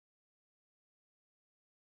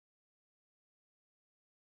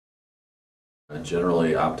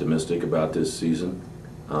Generally optimistic about this season,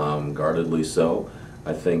 guardedly so.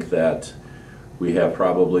 I think that we have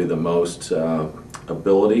probably the most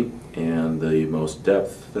ability and the most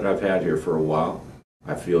depth that I've had here for a while.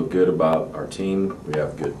 I feel good about our team. We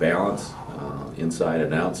have good balance, inside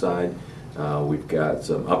and outside. We've got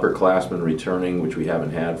some upperclassmen returning, which we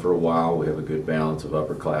haven't had for a while. We have a good balance of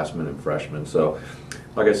upperclassmen and freshmen. So,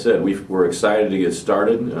 like I said, we're excited to get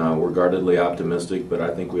started. We're guardedly optimistic, but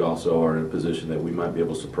I think we also are in a position that we might be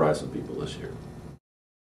able to surprise some people this year.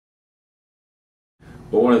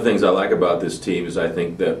 Well, one of the things I like about this team is I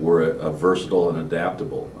think that we're a versatile and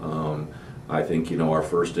adaptable. I think, our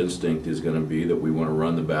first instinct is going to be that we want to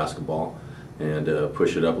run the basketball and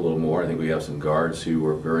push it up a little more. I think we have some guards who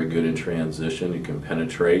are very good in transition and can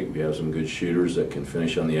penetrate. We have some good shooters that can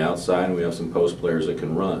finish on the outside, and we have some post players that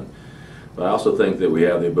can run. But I also think that we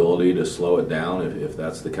have the ability to slow it down if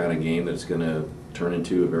that's the kind of game that's going to turn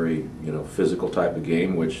into a very physical type of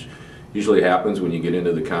game, which usually happens when you get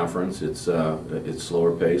into the conference. It's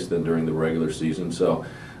slower paced than during the regular season. So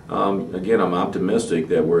again, I'm optimistic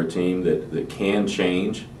that we're a team that can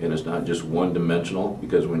change, and it's not just one-dimensional,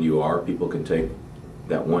 because when you are, people can take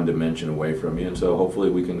that one dimension away from you. And so hopefully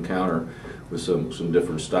we can counter with some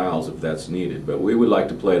different styles if that's needed. But we would like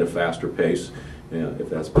to play at a faster pace if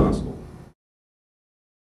that's possible.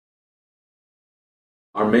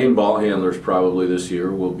 Our main ball handlers probably this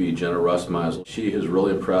year will be Jenna Rustmeisel. She has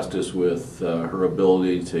really impressed us with her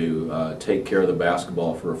ability to take care of the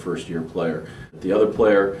basketball for a first-year player. The other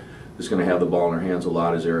player who's going to have the ball in her hands a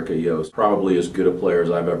lot is Erica Yost. Probably as good a player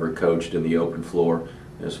as I've ever coached in the open floor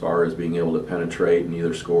as far as being able to penetrate and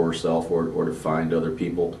either score herself or to find other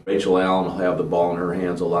people. Rachel Allen will have the ball in her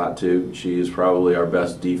hands a lot too. She is probably our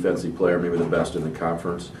best defensive player, maybe the best in the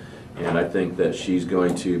conference. And I think that she's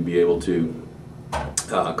going to be able to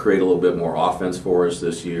create a little bit more offense for us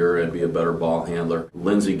this year and be a better ball handler.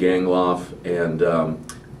 Lindsay Gangloff and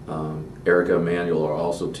Erica Emanuel are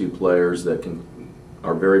also two players that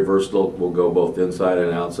are very versatile. Will go both inside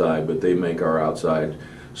and outside, but they make our outside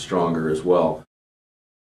stronger as well.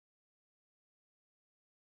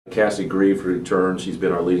 Cassie Grieve returns. She's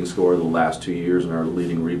been our leading scorer the last 2 years and our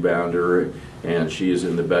leading rebounder, and she is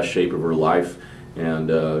in the best shape of her life,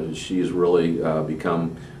 and she has really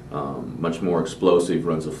become much more explosive,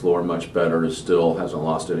 runs the floor much better, still hasn't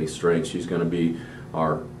lost any strength. She's going to be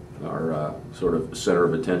our sort of center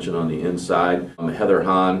of attention on the inside. Heather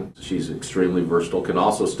Hahn, she's extremely versatile, can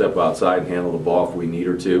also step outside and handle the ball if we need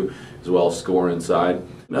her to, as well as score inside.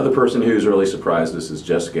 Another person who's really surprised us is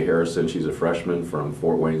Jessica Harrison. She's a freshman from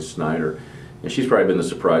Fort Wayne Snyder, and she's probably been the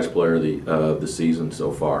surprise player of the season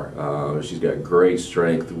so far. She's got great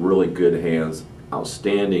strength, really good hands,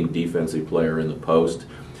 outstanding defensive player in the post.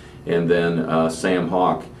 And then Sam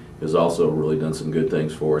Hawk has also really done some good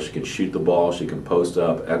things for us. She can shoot the ball, she can post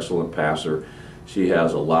up, excellent passer. She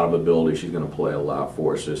has a lot of ability. She's going to play a lot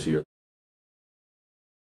for us this year.